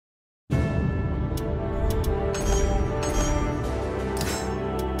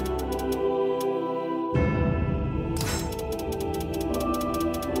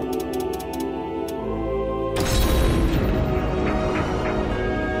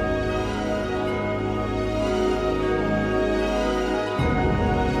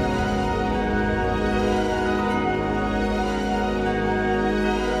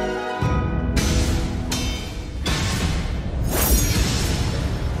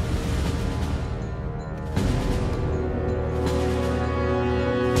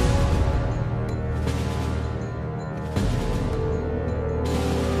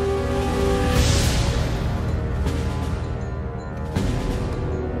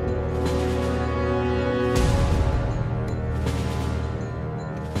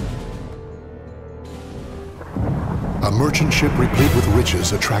A merchant ship replete with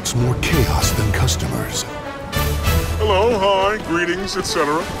riches attracts more chaos than customers. Hello, hi, greetings,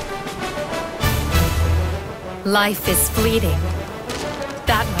 etc. Life is fleeting.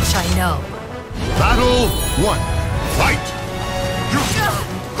 That much I know. Battle 1. Fight!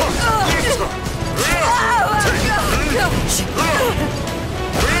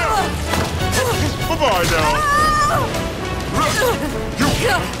 Bye-bye now.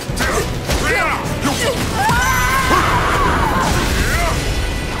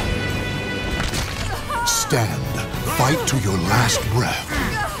 Stand. Fight to your last breath.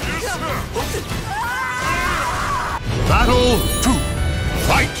 Battle 2.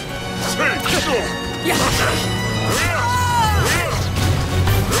 Fight!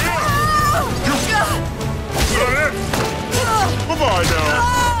 Bye-bye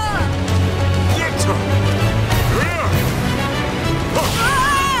now.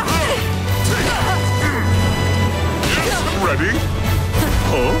 Ready?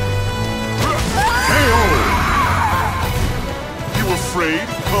 Huh? KO! You afraid?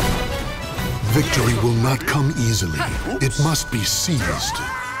 Victory will not come easily. It must be seized.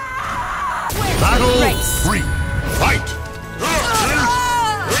 Battle 3. Fight!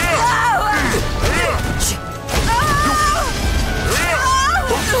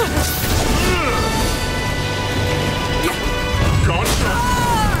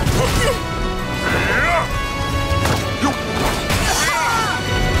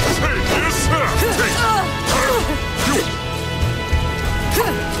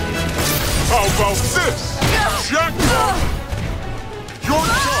 How about this? Jackpot! You're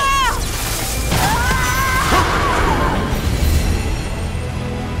done!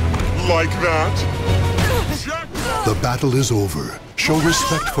 Like that? Jackpot! The battle is over. Show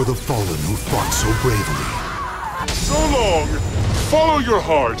respect for the fallen who fought so bravely. So long! Follow your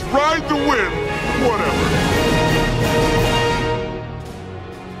heart, ride the wind, whatever.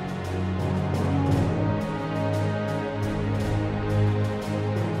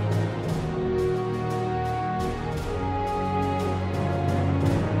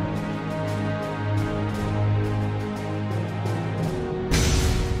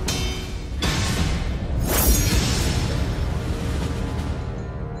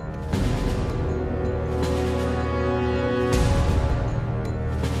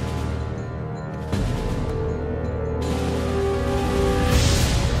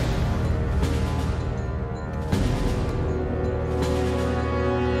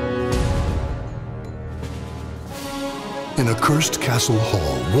 In a cursed castle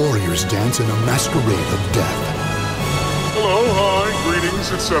hall, warriors dance in a masquerade of death. Hello, hi,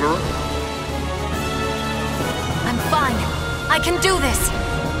 greetings, etc. I'm fine. I can do this.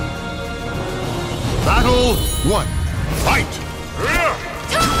 Battle 1. Fight!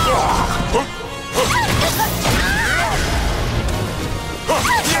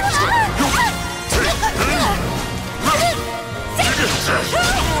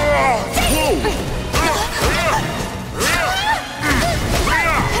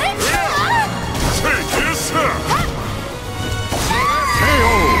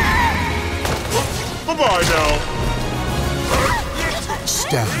 Bye-bye now.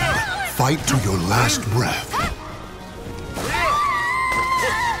 Stand. Fight to your last breath.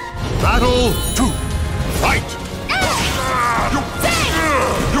 Battle 2. Fight!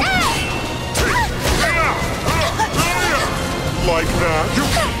 Like that?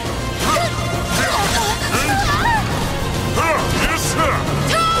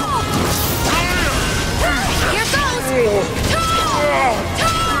 Here goes!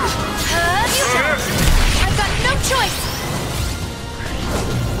 I've got no choice!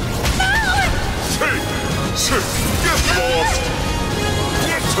 Get lost!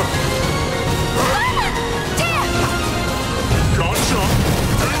 Gotcha!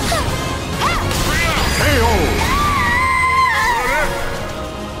 KO!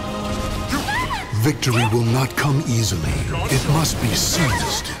 Victory will not come easily. It must be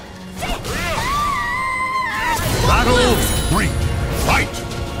seized. Battle 3. Fight!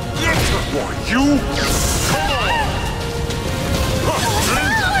 Why, you? Come on!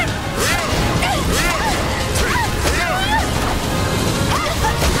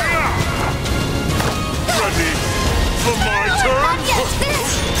 Ready for my turn?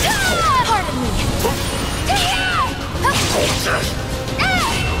 Pardon me.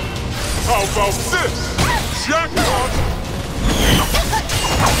 How about this? Jackpot!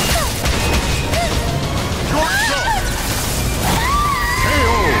 You're done!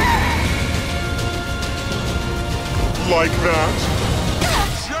 KO! Like that?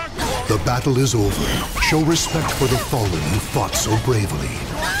 Jackpot! The battle is over. Show respect for the fallen who fought so bravely.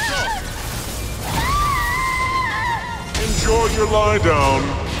 Enjoy your lie down.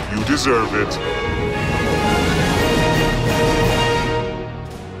 You deserve it.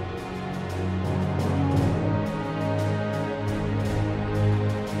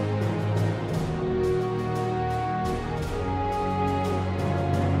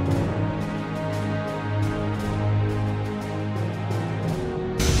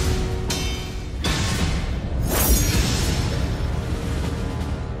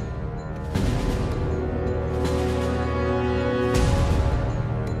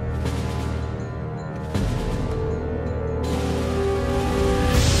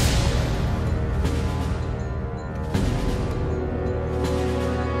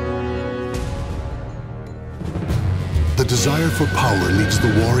 The desire for power leads the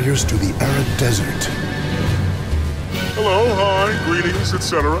warriors to the arid desert. Hello, hi, greetings,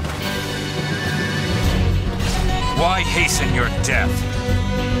 etc. Why hasten your death?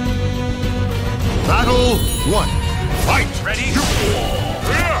 Battle 1. Fight! Ready?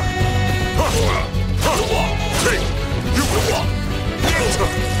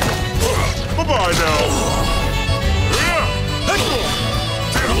 Bye-bye now.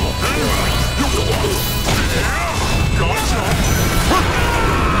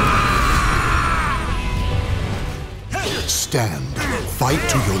 Stand. Fight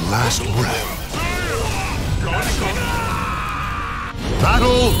to your last breath.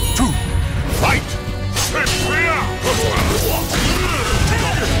 Battle 2. Fight!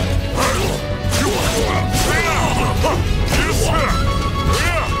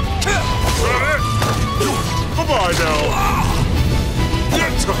 Bye-bye now.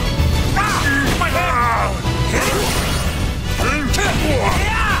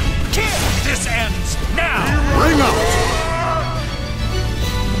 This ends now! Ring out!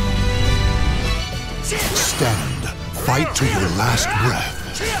 Stand. Fight to your last breath.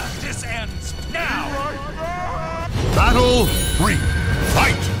 This ends now! Battle 3.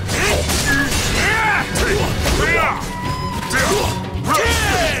 Fight!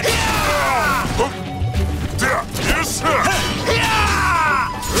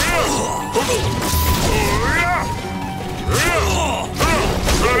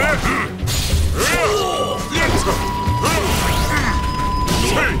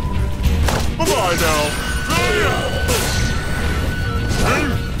 Bye-bye now.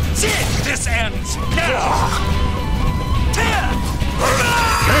 This ends now!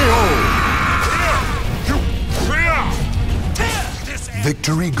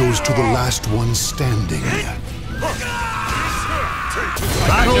 Victory goes to the last one standing.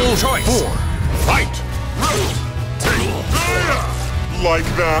 Battle 4. Fight! Like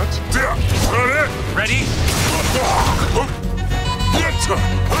that. Ready?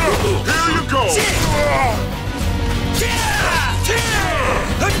 Here you go.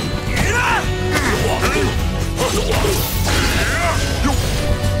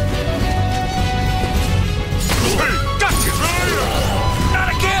 Gotcha! Not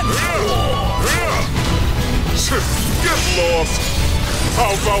again! Get lost.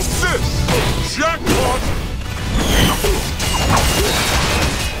 How about this? Jackpot!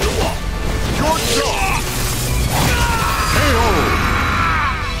 Your job! KO!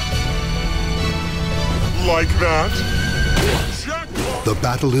 Like that? Jackpot! The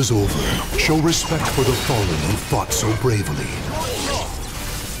battle is over. Show respect for the fallen who fought so bravely.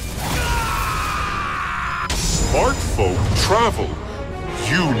 Smart folk travel.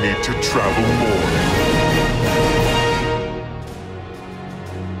 You need to travel more.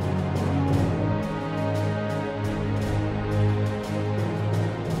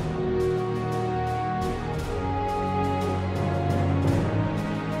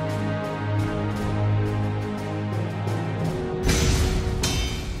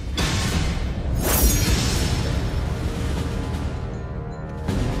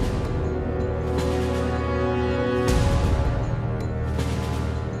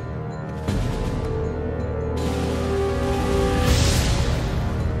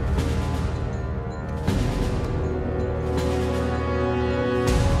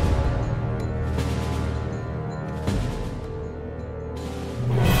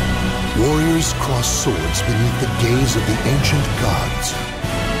 Warriors cross swords beneath the gaze of the ancient gods.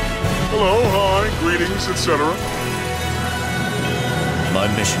 Hello, hi, greetings, etc. My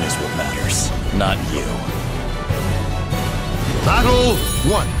mission is what matters, not you. Battle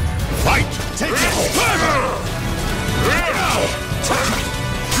 1. Fight! Take it!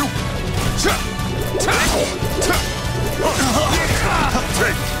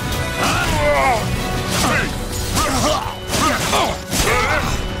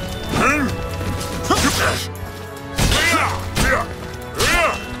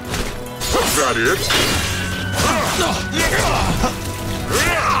 Is that it?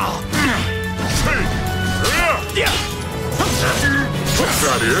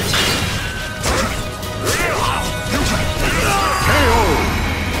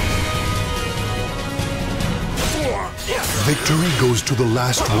 Victory goes to the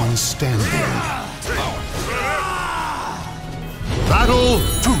last one standing. Battle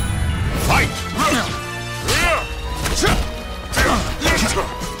 2. Fight!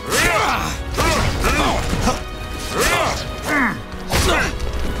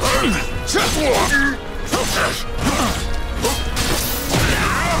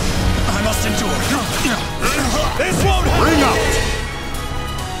 I must endure. This won't happen. Bring out!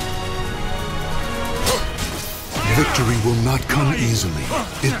 Victory will not come easily.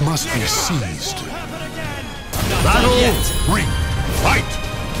 It must be seized. Battle 3. Fight!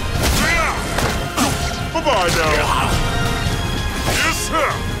 Bye-bye now. Yes, sir.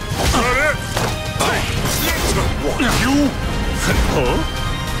 Got it. You? Huh?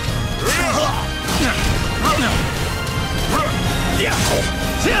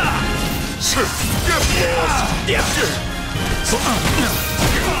 Get lost.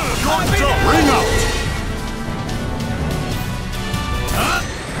 Bring out!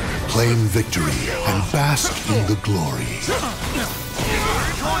 Claim victory and bask in the glory.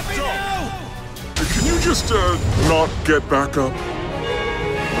 Can you just, not get back up?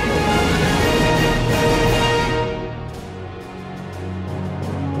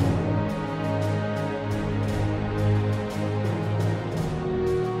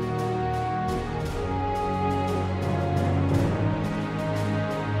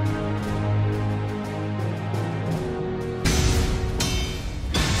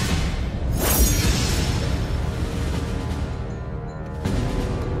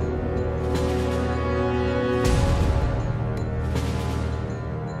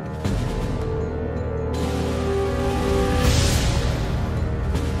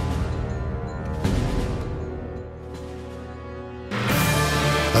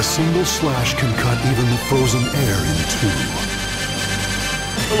 A single slash can cut even the frozen air in two.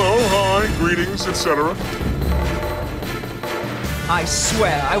 Hello, hi, greetings, etc. I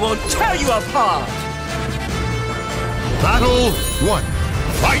swear I will tear you apart! Battle 1.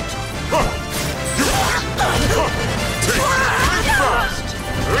 Fight! Think fast!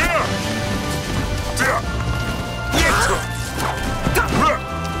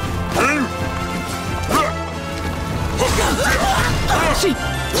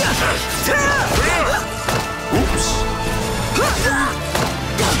 Oops!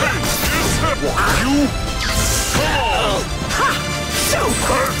 You?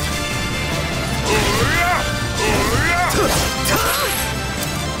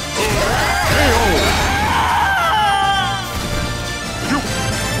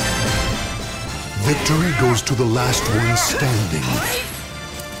 Victory goes to the last one standing.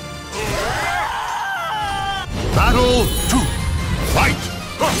 Battle 2. Fight!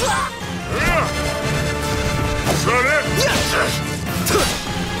 Is that it?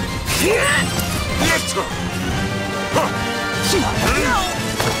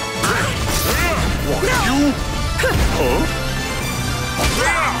 You? Huh?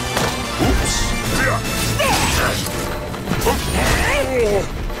 Oops!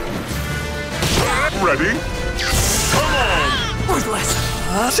 Ready? Come on! Worthless!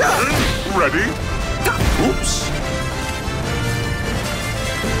 Ready? Oops!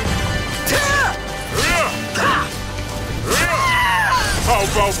 How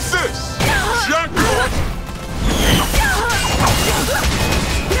about this? Jackpot!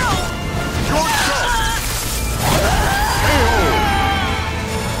 Your turn!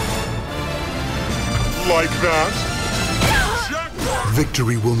 Like that?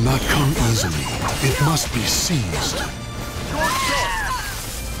 Victory will not come easily. It must be seized.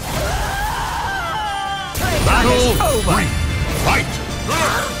 Battle 3. Fight!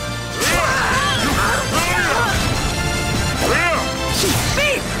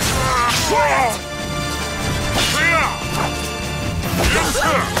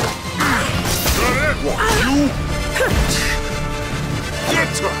 You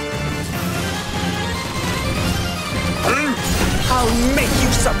get I'll make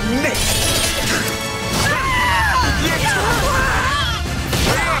you submit!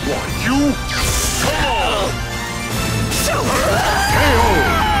 You come on!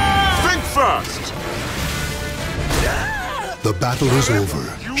 Think fast! The battle is over.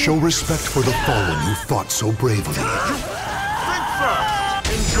 Show respect for the fallen who fought so bravely. Think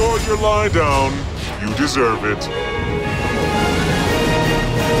fast! Enjoy your lie down. You deserve it.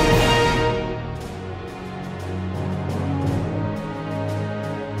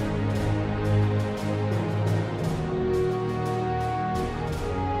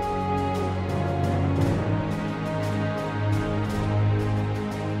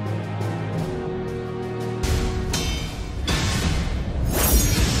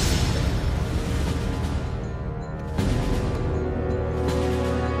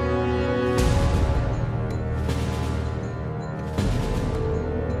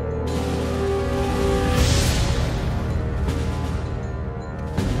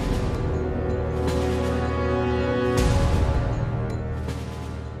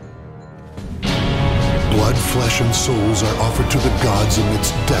 souls are offered to the gods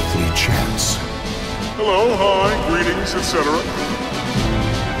amidst deathly chants. Hello, hi, greetings, etc.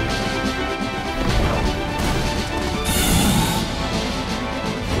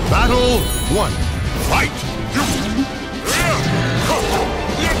 Battle 1. Fight!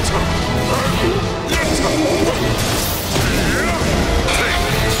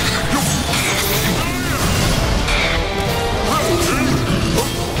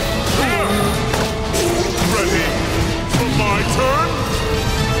 Ready for my turn?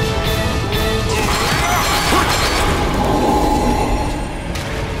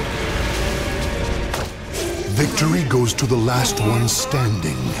 Victory goes to the last one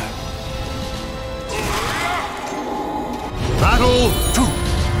standing. Battle 2.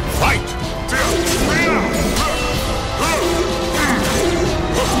 Fight!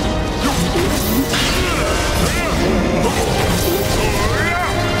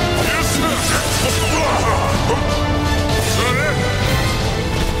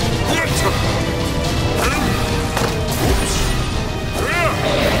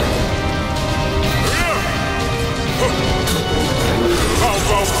 How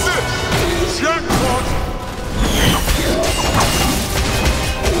about this? Jackpot!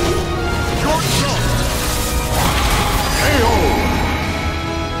 Your turn! KO!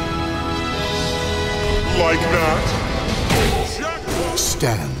 Like that? Jackpot!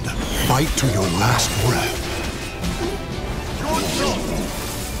 Stand. Fight to your last breath. Your turn!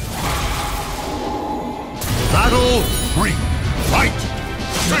 Battle 3. Fight!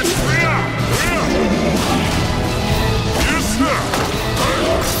 Yes, sir!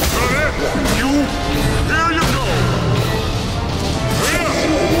 You, here you go!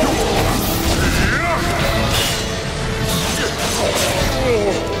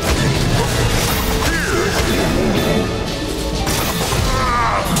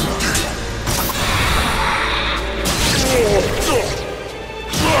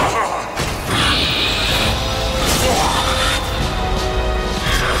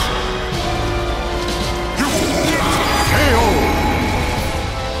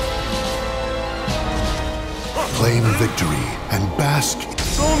 Claim victory and bask.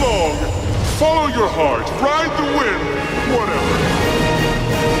 So long! Follow your heart, ride the wind, whatever.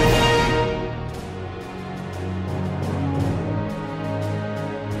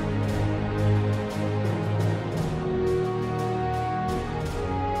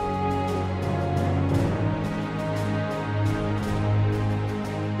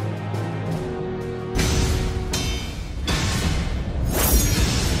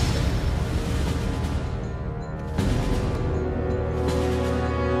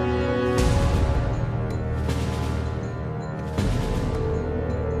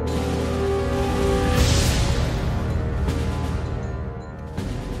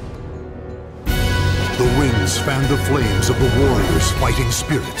 The winds fan the flames of the warriors' fighting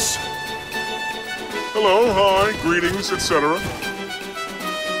spirits. Hello, hi, greetings, etc.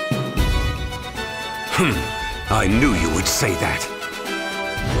 I knew you would say that.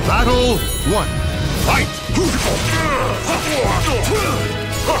 Battle 1. Fight!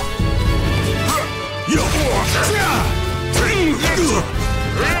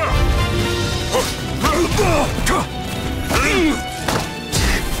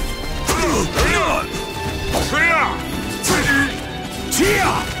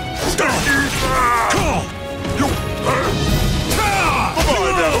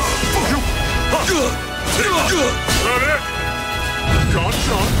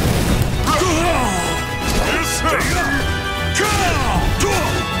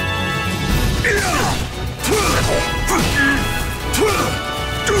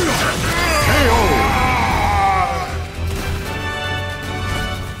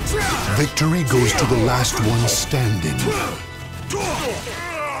 Victory goes to the last one standing.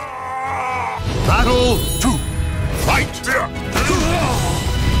 Battle 2. Fight!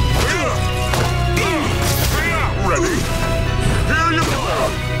 Ready? Here you go!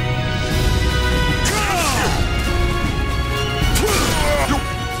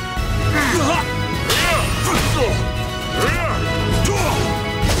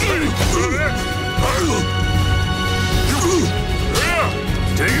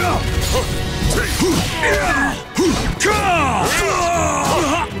 Dig up!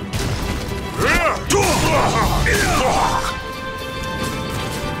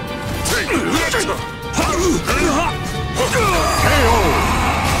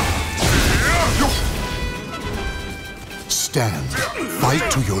 Stand.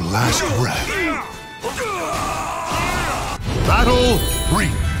 Fight to your last breath. Battle 3.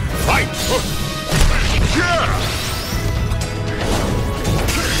 Fight!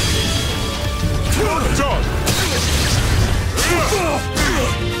 Done!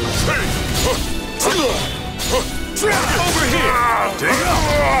 Over here! Take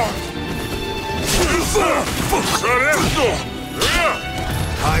up!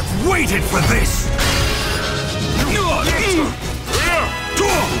 I've waited for this!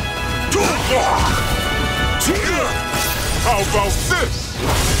 How about this?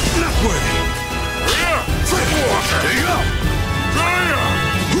 Not worthy! Take up!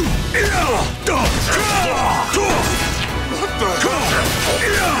 What the hell?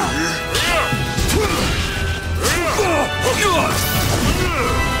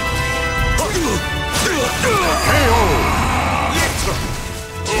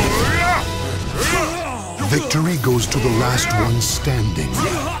 Victory goes to the last one standing.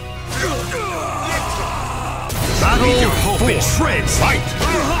 Battle hope in shreds! Fight!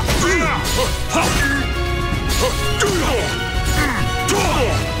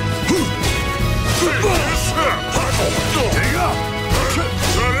 Take up!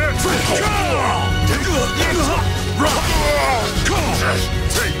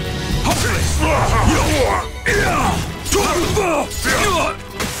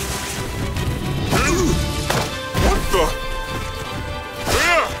 What the?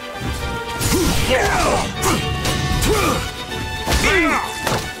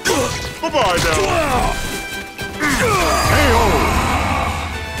 Bye-bye now.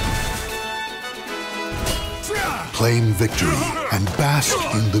 Claim victory and bask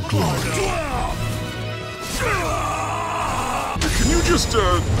in the glory. Can you just,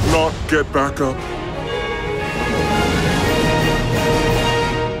 not get back up?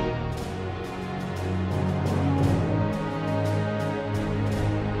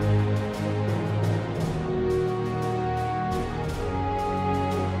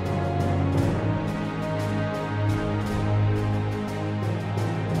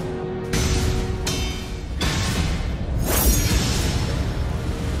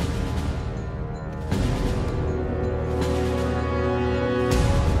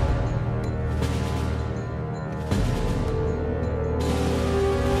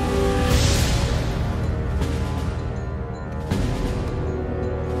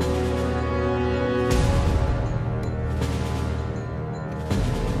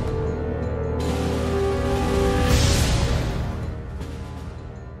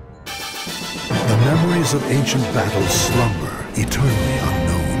 Memories of ancient battles slumber, eternally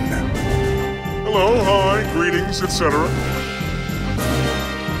unknown. Hello, hi, greetings, etc.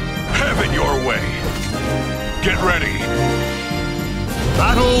 Have it your way. Get ready.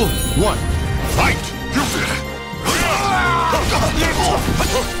 Battle 1. Fight!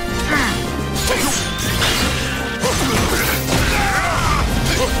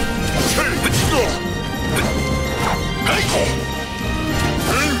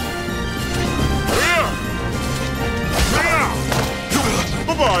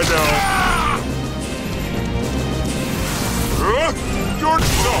 Bye-bye now. You're done.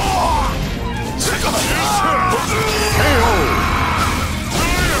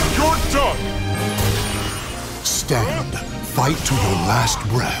 You're done. Stand. Fight to your last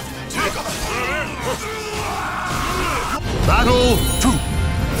breath. Battle 2.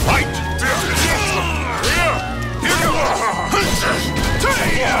 Fight!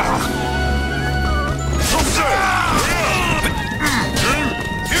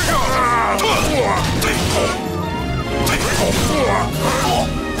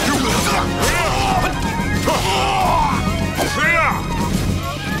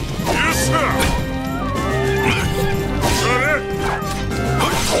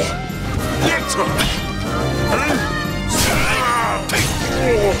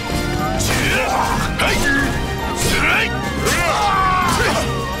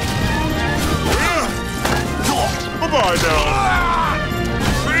 Bye-bye now.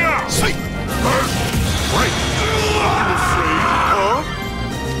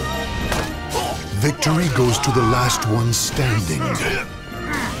 Victory goes to the last one standing.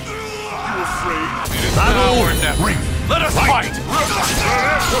 Battle 3. Let us fight!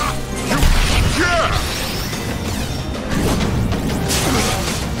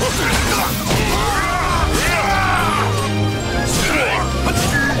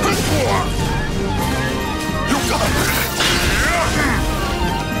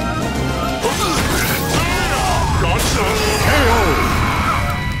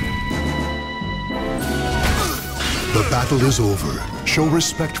 The battle is over. Show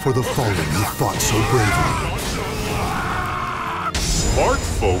respect for the fallen who fought so bravely. Smart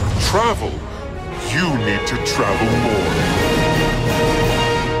folk travel. You need to travel more.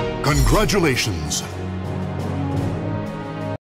 Congratulations!